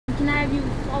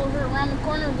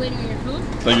waiting on your food.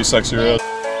 Thank you, sexy red.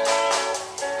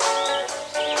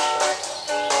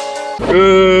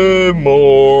 Good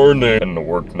morning. Heading to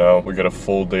work now. We got a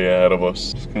full day ahead of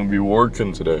us. It's gonna be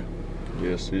working today.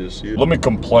 Yes. Let me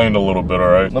complain a little bit,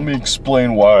 alright? Let me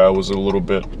explain why I was a little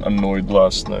bit annoyed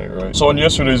last night, right? So in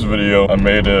yesterday's video, I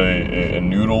made a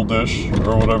noodle dish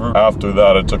or whatever. After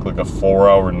that, I took like a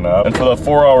 4-hour nap. And for that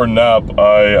 4-hour nap,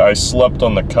 I slept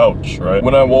on the couch, right?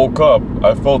 When I woke up,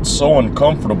 I felt so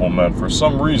uncomfortable, man, for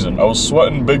some reason. I was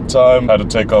sweating big time, had to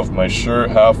take off my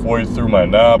shirt halfway through my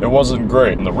nap. It wasn't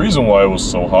great. And the reason why it was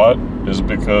so hot is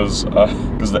because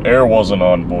the air wasn't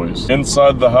on, boys.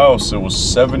 Inside the house, it was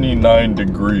 79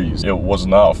 degrees. It was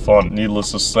not fun.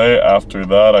 Needless to say, after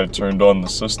that, I turned on the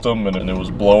system and it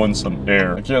was blowing some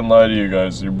air. I can't lie to you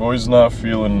guys, your boy's not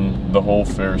feeling the whole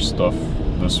fair stuff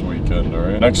this weekend,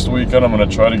 alright? Next weekend, I'm gonna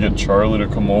try to get Charlie to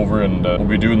come over and we'll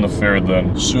be doing the fair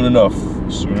then. Soon enough,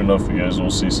 you guys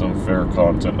will see some fair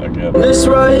content again. This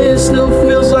right here still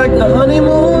feels like the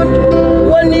honeymoon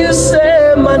when you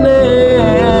say my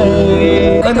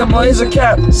name. And the boys are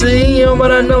cap, see him,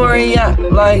 but I know where he at.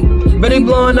 Like, Betty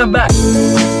blowing the back.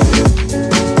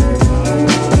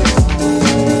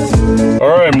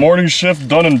 Alright, morning shift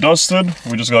done and dusted.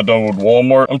 We just got done with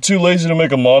Walmart. I'm too lazy to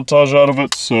make a montage out of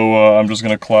it, so I'm just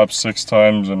gonna clap 6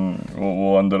 times and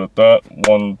we'll end it at that.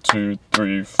 1, 2,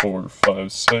 3, 4,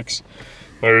 5, 6.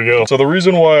 There we go. So the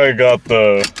reason why I got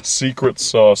the secret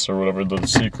sauce or whatever, the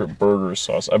secret burger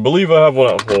sauce, I believe I have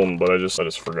one at home, but I just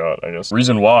forgot, I guess.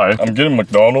 Reason why, I'm getting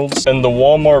McDonald's, and the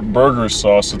Walmart burger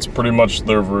sauce, it's pretty much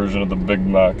their version of the Big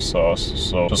Mac sauce.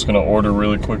 So just gonna order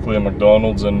really quickly at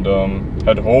McDonald's and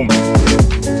head home.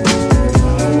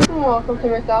 Welcome to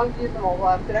McDonald's. Use the mobile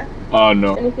app today.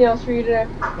 No. Anything else for you today?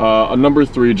 A number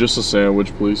 3, just a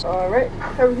sandwich, please. Alright.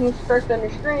 Everything's correct on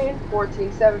your screen.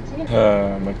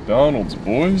 1417. McDonald's,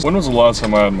 boys. When was the last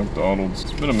time I had McDonald's?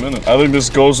 It's been a minute. I think this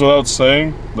goes without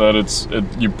saying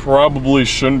that you probably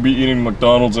shouldn't be eating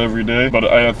McDonald's every day, but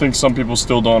I think some people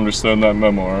still don't understand that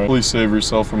memo, alright? Please save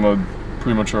yourself from a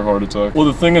premature heart attack. Well,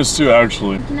 the thing is too,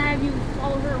 actually. Can I have you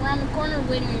follow her around the corner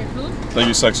waiting on your food? Thank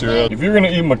you, sexy red. If you're gonna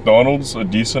eat McDonald's a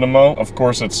decent amount, of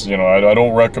course it's, you know, I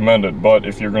don't recommend it, but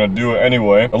if you're gonna do it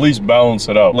anyway, at least balance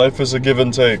it out. Life is a give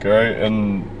and take, alright?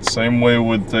 And same way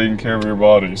with taking care of your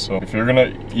body. So if you're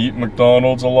gonna eat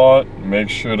McDonald's a lot, make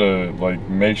sure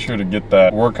to get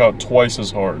that workout twice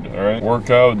as hard, alright?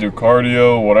 Workout, do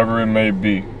cardio, whatever it may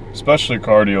be. Especially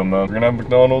cardio, man. If you're gonna have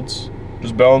McDonald's,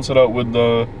 just balance it out with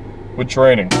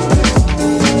training.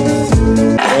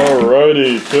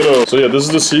 Alrighty, kiddo. So yeah, this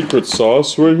is the secret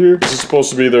sauce right here. This is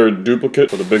supposed to be their duplicate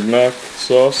for the Big Mac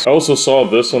sauce. I also saw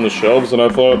this on the shelves and I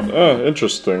thought,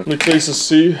 interesting. Let me taste to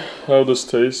see how this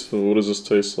tastes. What does this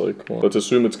taste like? Well, let's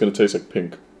assume it's gonna taste like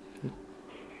pink.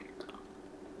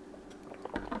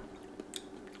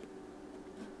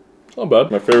 Not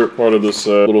bad. My favorite part of this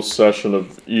little session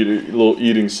of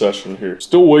eating session here.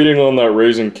 Still waiting on that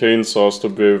Raising Cane sauce to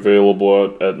be available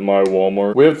at my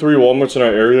Walmart. We have 3 Walmarts in our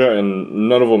area and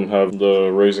none of them have the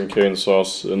Raising Cane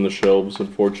sauce in the shelves,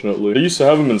 unfortunately. They used to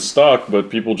have them in stock, but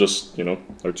people just, you know,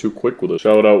 are too quick with it.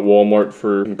 Shout out Walmart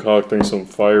for concocting some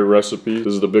fire recipes.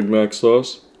 This is the Big Mac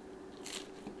sauce.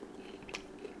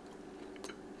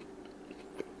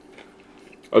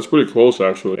 That's pretty close,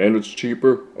 actually, and it's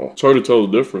cheaper. Oh, it's hard to tell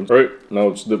the difference. All right, now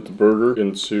let's dip the burger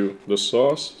into the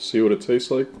sauce, see what it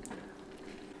tastes like.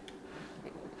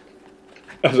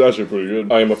 That's actually pretty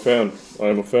good. I am a fan.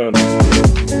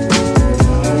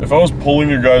 If I was pulling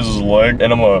your guys' leg,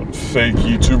 and I'm a fake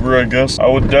YouTuber, I guess, I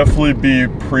would definitely be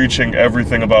preaching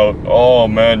everything about, oh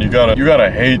man, you gotta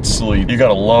hate sleep. You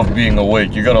gotta love being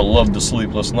awake. You gotta love the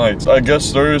sleepless nights. I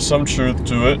guess there is some truth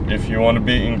to it. If you want to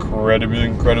be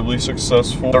incredibly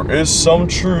successful, there is some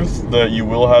truth that you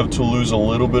will have to lose a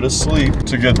little bit of sleep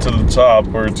to get to the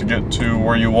top or to get to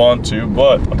where you want to.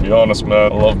 But I'll be honest,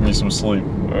 man, I love me some sleep.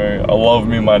 Right? I love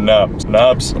me my naps.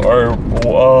 Naps are,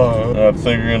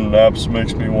 thinking naps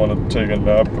makes me want to take a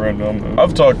nap right now, man.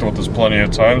 I've talked about this plenty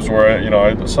of times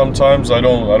where sometimes I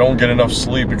don't get enough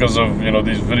sleep because of, you know,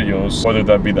 these videos, whether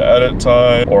that be the edit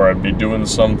time or I'd be doing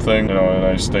something, you know, and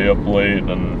I stay up late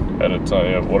and edit time,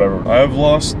 yeah, whatever. I've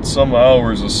lost some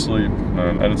hours of sleep,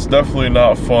 man, and it's definitely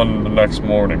not fun the next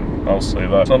morning. I'll say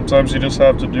that. Sometimes you just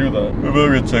have to do that. Maybe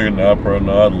I could take a nap right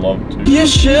now. I'd love to. You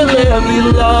should let me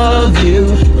love you.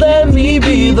 Let me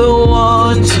be the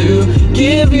one to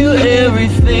give you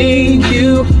everything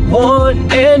you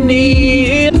want and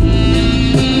need.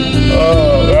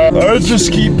 I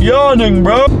just keep yawning,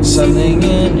 bro. Something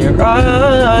in your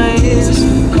eyes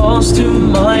calls to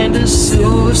mind a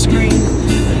silver screen,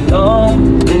 and all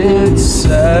it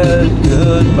said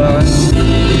goodbye.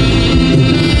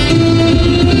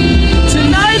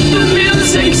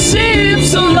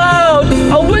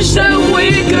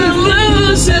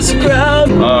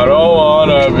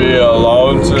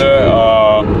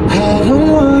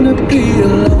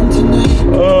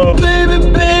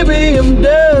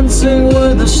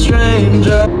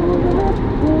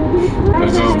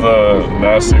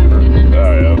 nasty.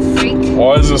 Yeah.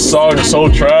 Why is this song so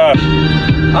trash?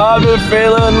 I've been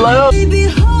feeling love. Baby,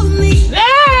 hold me.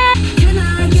 Can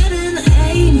I get an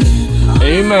amen?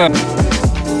 Amen.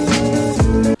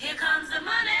 Here comes the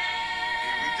money.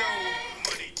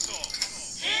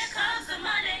 Here comes the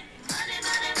money.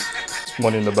 It's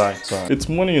money in the bank time. It's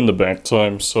money in the bank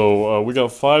time. So we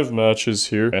got 5 matches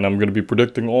here, and I'm gonna be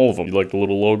predicting all of them. You like the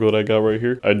little logo that I got right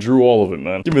here? I drew all of it,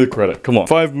 man. Give me the credit. Come on.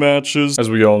 5 matches. As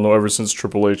we all know, ever since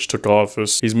Triple H took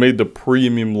office, he's made the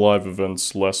premium live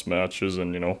events less matches,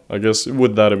 and you know, I guess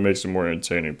with that it makes it more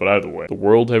entertaining. But either way, the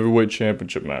World Heavyweight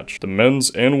Championship match, the men's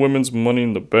and women's Money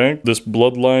in the Bank, this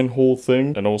Bloodline whole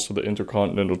thing, and also the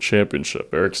Intercontinental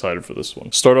Championship. Very excited for this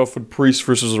one. Start off with Priest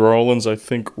versus Rollins. I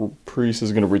think Priest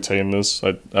is gonna retain this.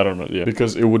 I don't know, yeah,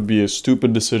 because it would be a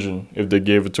stupid decision if they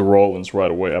gave it to Rollins right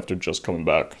away after just coming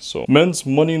back. So men's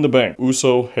Money in the Bank: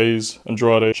 Uso, Hayes,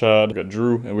 Andrade, Chad. We got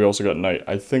Drew, and we also got Knight.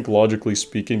 I think logically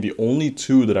speaking, the only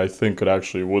 2 that I think could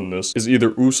actually win this is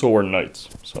either Uso or Knight.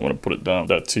 So I'm gonna put it down.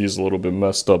 That T is a little bit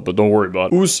messed up, but don't worry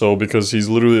about it. Uso, because he's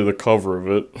literally the cover of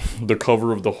it, the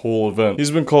cover of the whole event.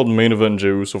 He's been called main event Jey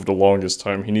Uso for the longest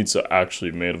time. He needs to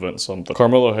actually main event something.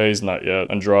 Carmelo Hayes, not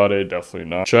yet. Andrade, definitely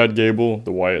not. Chad Gable,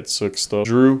 the Wyatt 6 stuff.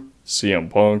 Drew, CM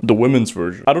Punk, the women's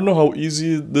version. I don't know how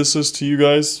easy this is to you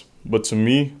guys, but to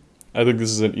me, I think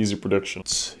this is an easy prediction.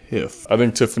 Tiff. I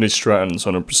think Tiffany Stratton's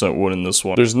 100% winning this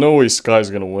one. There's no way Sky's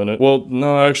gonna win it. Well,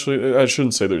 no, actually, I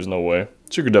shouldn't say there's no way.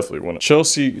 She could definitely win it.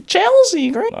 Chelsea,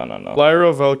 great. No.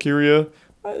 Lyra, Valkyria,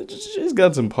 she's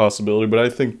got some possibility, but I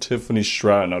think Tiffany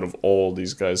Stratton out of all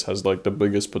these guys has like the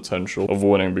biggest potential of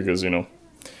winning because, you know,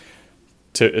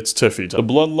 it's Tiffy. The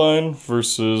Bloodline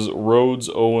versus Rhodes,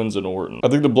 Owens, and Orton. I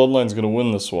think the Bloodline's gonna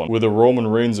win this one with a Roman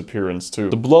Reigns appearance too.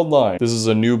 The Bloodline, this is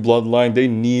a new Bloodline. They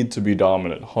need to be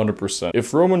dominant, 100%.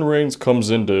 If Roman Reigns comes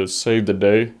in to save the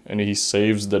day, and he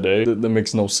saves the day, that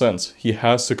makes no sense. He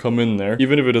has to come in there,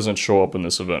 even if it doesn't show up in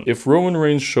this event. If Roman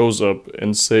Reigns shows up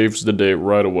and saves the day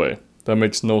right away, that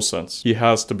makes no sense. He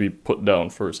has to be put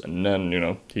down first, and then, you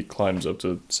know, he climbs up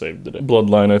to save the day.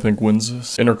 Bloodline, I think, wins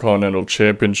this. Intercontinental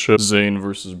Championship, Zayn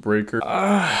versus Breaker.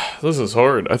 This is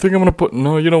hard. I think I'm gonna put,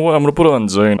 no, you know what? I'm gonna put it on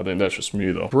Zayn. I think that's just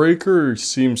me, though. Breaker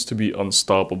seems to be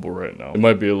unstoppable right now. It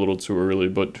might be a little too early,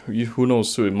 but who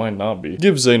knows, too? It might not be.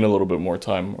 Give Zayn a little bit more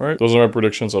time, alright? Those are my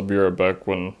predictions. I'll be right back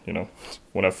when, you know,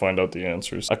 when I find out the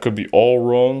answers. I could be all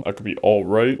wrong, I could be all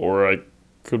right, or I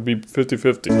could be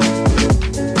 50-50.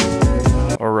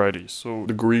 Alrighty, so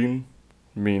the green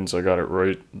means I got it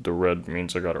right, the red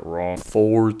means I got it wrong.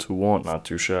 4-1, not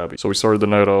too shabby. So we started the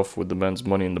night off with the men's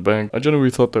Money in the Bank. I genuinely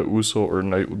thought that Uso or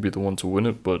Knight would be the one to win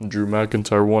it, but Drew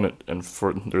McIntyre won it, and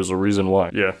there's a reason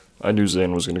why. Yeah, I knew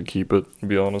Zayn was gonna keep it, to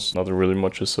be honest. Nothing really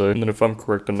much to say. And then if I'm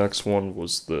correct, the next one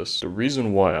was this. The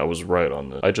reason why I was right on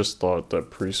this, I just thought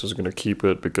that Priest was gonna keep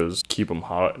it because keep him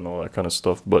hot and all that kind of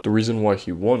stuff, but the reason why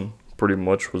he won pretty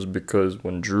much was because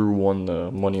when Drew won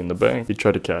the Money in the Bank, he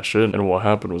tried to cash in, and what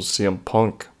happened was CM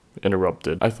Punk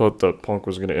interrupted. I thought that Punk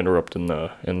was gonna interrupt in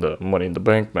the Money in the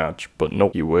Bank match, but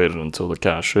nope, he waited until the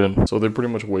cash in. So they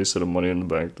pretty much wasted a Money in the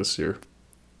Bank this year.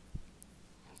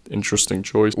 Interesting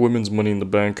choice. Women's Money in the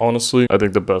Bank. Honestly, I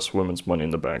think the best women's Money in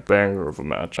the Bank. Banger of a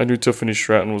match. I knew Tiffany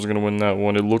Stratton was gonna win that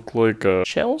one. It looked like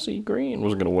Chelsea Green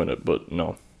was gonna win it, but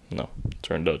no. No,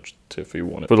 turned out Tiffy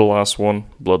won it. For the last one,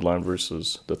 Bloodline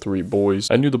versus the 3 boys.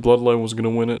 I knew the Bloodline was gonna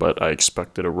win it, but I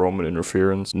expected a Roman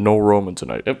interference. No Roman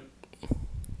tonight. Yep.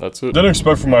 That's it. Didn't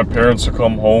expect for my parents to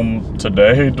come home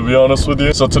today, to be honest with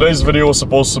you. So today's video was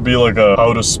supposed to be like a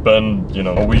how to spend, you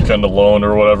know, a weekend alone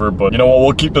or whatever. But you know what,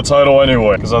 we'll keep the title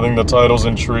anyway, because I think the title's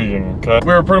intriguing, okay?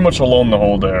 We were pretty much alone the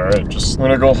whole day, alright? Just, we're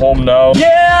gonna go home now.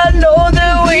 Yeah, I know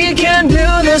that we can't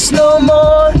do this no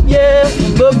more, yeah.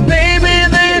 But baby,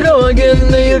 there you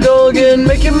go again,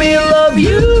 making me love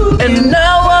you. And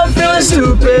now I'm feeling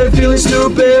stupid,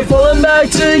 falling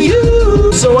back to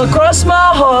you. So I cross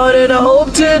my heart and I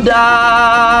hope to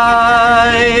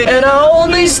die, and I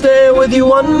only stay with you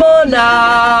one more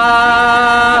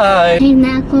night. Hey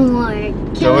Macklemore,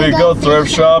 can we go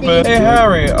thrift shopping? Hey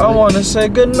Harry, I wanna say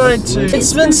goodnight to you.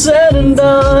 It's been said and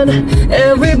done,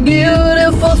 every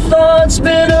beautiful thought's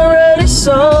been already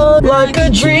sung. Like a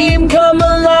dream come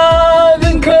alive,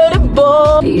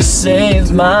 incredible. He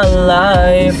saved my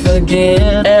life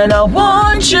again, and I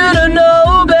want you to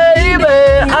know, baby,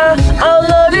 I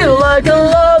love you like a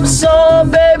love song,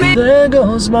 baby. There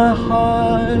goes my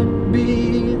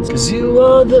heartbeat, 'cause you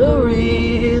are the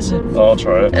reason. I'll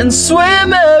try it. And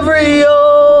swim every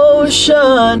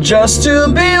ocean just to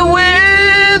be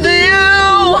with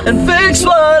you and fix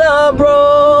what I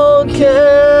broken.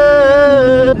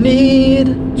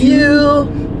 Need you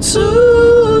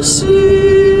to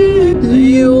see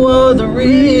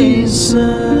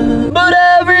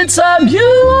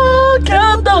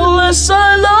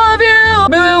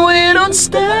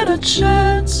a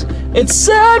chance. It's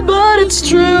sad, but it's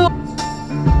true.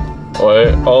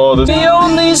 Wait, oh, this. We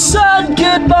only said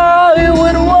goodbye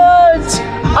with words.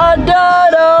 I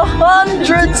died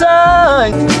 100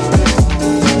 times.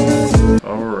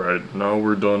 Alright, now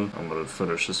we're done. I'm gonna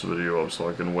finish this video up so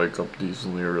I can wake up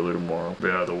decently early tomorrow. But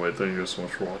yeah, the way, thank you guys so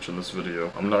much for watching this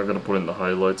video. I'm not gonna put in the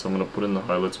highlights. I'm gonna put in the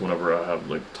highlights whenever I have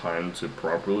like time to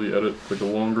properly edit like a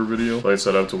longer video. Like I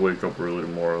said, I have to wake up early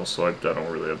tomorrow, so I don't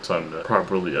really have time to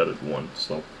properly edit one.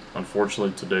 So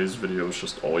unfortunately, today's video is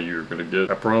just all you're gonna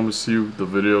get. I promise you, the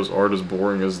videos aren't as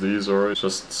boring as these, alright?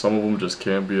 Just some of them just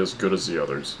can't be as good as the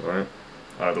others, alright?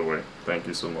 Either way, thank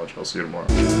you so much. I'll see you tomorrow.